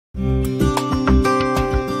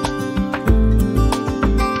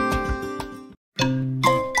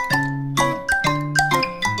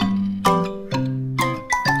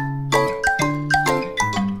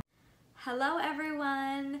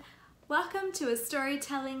to a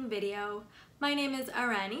storytelling video. My name is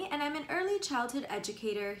Arani and I'm an early childhood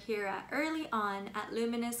educator here at Early On at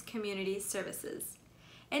Luminous Community Services.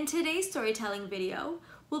 In today's storytelling video,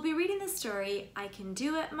 we'll be reading the story I Can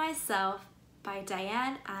Do It Myself by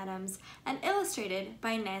Diane Adams and illustrated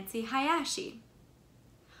by Nancy Hayashi.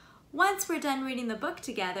 Once we're done reading the book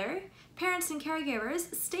together, parents and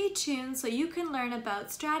caregivers, stay tuned so you can learn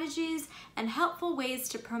about strategies and helpful ways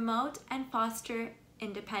to promote and foster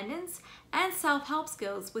independence and self-help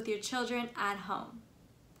skills with your children at home.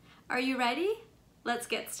 Are you ready? Let's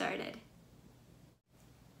get started.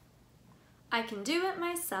 I Can Do It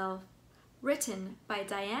Myself, written by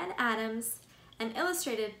Diane Adams and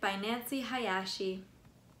illustrated by Nancy Hayashi.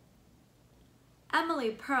 Emily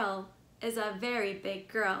Pearl is a very big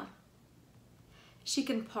girl. She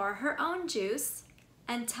can pour her own juice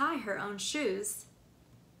and tie her own shoes.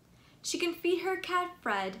 She can feed her cat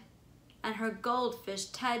Fred and her goldfish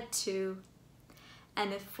Ted too.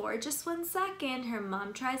 And if for just 1 second her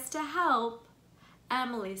mom tries to help,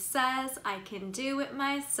 Emily says, I can do it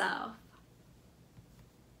myself.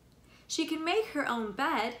 She can make her own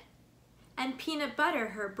bed and peanut butter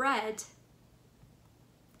her bread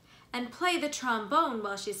and play the trombone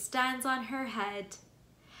while she stands on her head.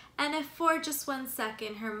 And if for just 1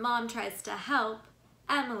 second her mom tries to help,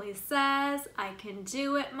 Emily says, I can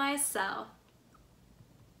do it myself.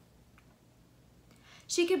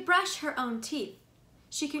 She can brush her own teeth.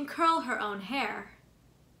 She can curl her own hair.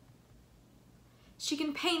 She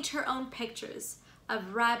can paint her own pictures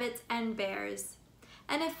of rabbits and bears.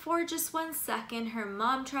 And if for just 1 second her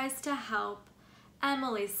mom tries to help,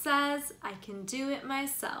 Emily says, I can do it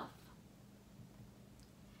myself.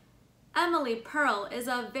 Emily Pearl is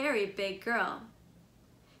a very big girl.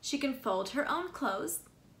 She can fold her own clothes,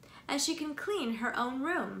 and she can clean her own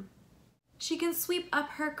room. She can sweep up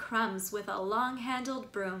her crumbs with a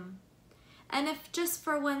long-handled broom. And if just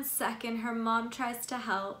for 1 second her mom tries to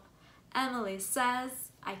help, Emily says,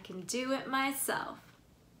 I can do it myself.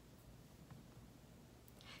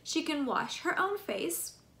 She can wash her own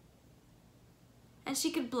face, and she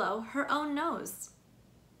can blow her own nose.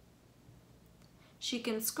 She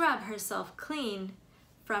can scrub herself clean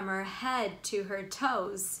from her head to her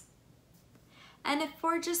toes. And if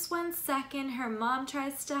for just 1 second her mom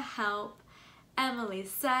tries to help, Emily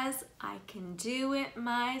says, I can do it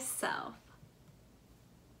myself.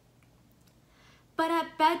 But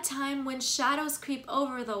at bedtime, when shadows creep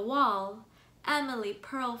over the wall, Emily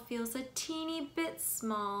Pearl feels a teeny bit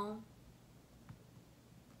small.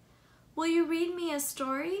 Will you read me a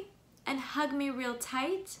story and hug me real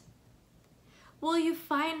tight? Will you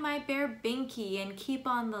find my bear Binky and keep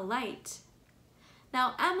on the light?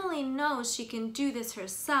 Now Emily knows she can do this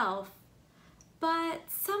herself, but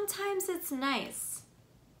sometimes it's nice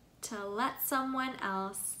to let someone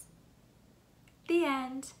else. The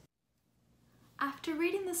end. After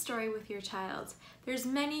reading the story with your child, there's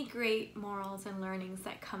many great morals and learnings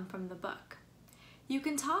that come from the book. You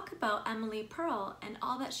can talk about Emily Pearl and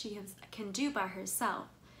all that she can do by herself,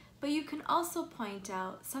 but you can also point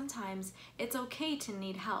out sometimes it's okay to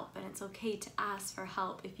need help and it's okay to ask for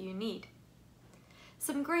help if you need.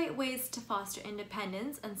 Some great ways to foster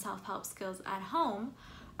independence and self-help skills at home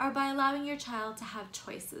are by allowing your child to have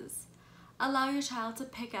choices. Allow your child to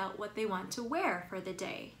pick out what they want to wear for the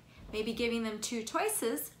day. Maybe giving them 2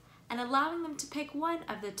 choices and allowing them to pick one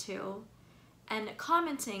of the 2 and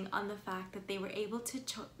commenting on the fact that they were able to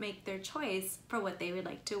make their choice for what they would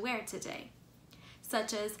like to wear today.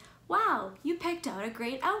 Such as, wow, you picked out a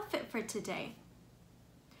great outfit for today.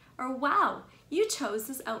 Or wow, you chose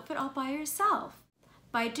this outfit all by yourself.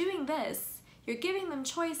 By doing this, you're giving them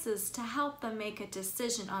choices to help them make a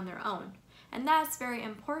decision on their own. And that's very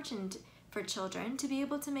important for children to be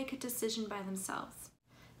able to make a decision by themselves.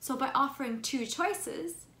 So by offering 2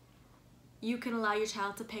 choices, you can allow your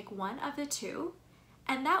child to pick one of the 2,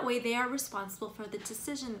 and that way they are responsible for the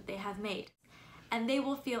decision that they have made. And they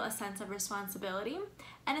will feel a sense of responsibility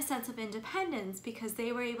and a sense of independence because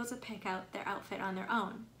they were able to pick out their outfit on their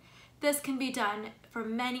own. This can be done for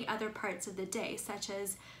many other parts of the day, such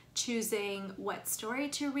as choosing what story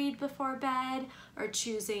to read before bed or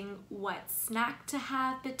choosing what snack to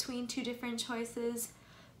have between 2 different choices.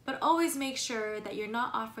 But always make sure that you're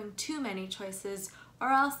not offering too many choices or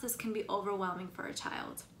else this can be overwhelming for a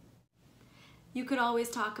child. You could always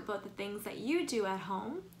talk about the things that you do at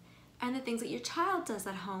home and the things that your child does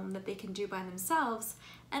at home that they can do by themselves,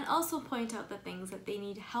 and also point out the things that they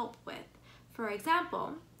need help with. For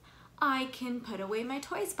example, I can put away my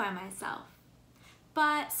toys by myself,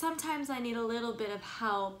 but sometimes I need a little bit of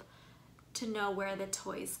help to know where the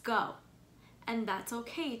toys go. And that's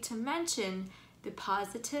okay to mention the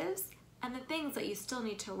positives and the things that you still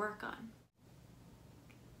need to work on.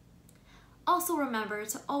 Also remember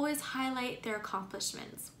to always highlight their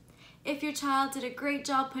accomplishments. If your child did a great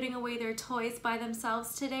job putting away their toys by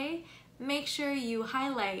themselves today, make sure you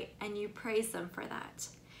highlight and you praise them for that.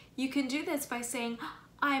 You can do this by saying,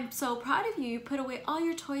 "I'm so proud of you, you put away all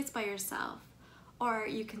your toys by yourself." Or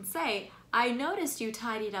you can say, "I noticed you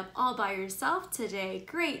tidied up all by yourself today,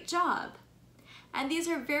 great job." And these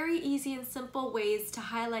are very easy and simple ways to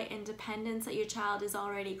highlight independence that your child is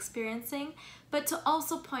already experiencing, but to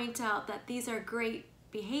also point out that these are great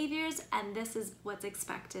behaviors and this is what's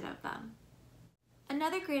expected of them.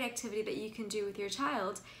 Another great activity that you can do with your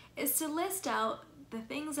child is to list out the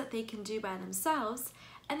things that they can do by themselves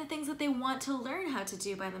and the things that they want to learn how to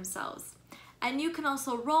do by themselves. And you can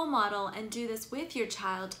also role model and do this with your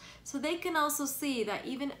child so they can also see that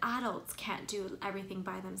even adults can't do everything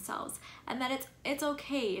by themselves and that it's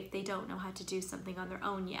okay if they don't know how to do something on their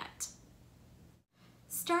own yet.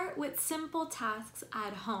 Start with simple tasks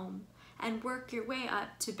at home and work your way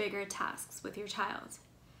up to bigger tasks with your child.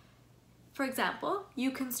 For example,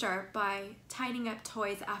 you can start by tidying up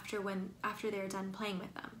toys after they're done playing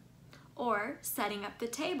with them, or setting up the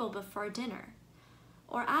table before dinner,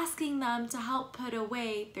 or asking them to help put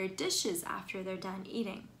away their dishes after they're done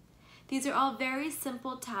eating. These are all very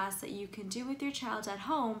simple tasks that you can do with your child at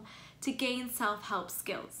home to gain self-help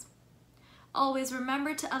skills. Always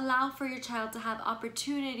remember to allow for your child to have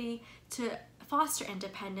opportunity to foster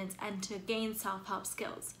independence and to gain self-help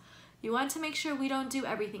skills. You want to make sure we don't do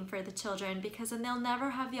everything for the children because then they'll never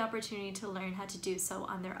have the opportunity to learn how to do so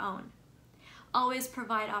on their own. Always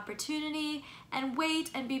provide opportunity and wait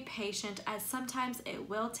and be patient, as sometimes it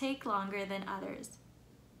will take longer than others.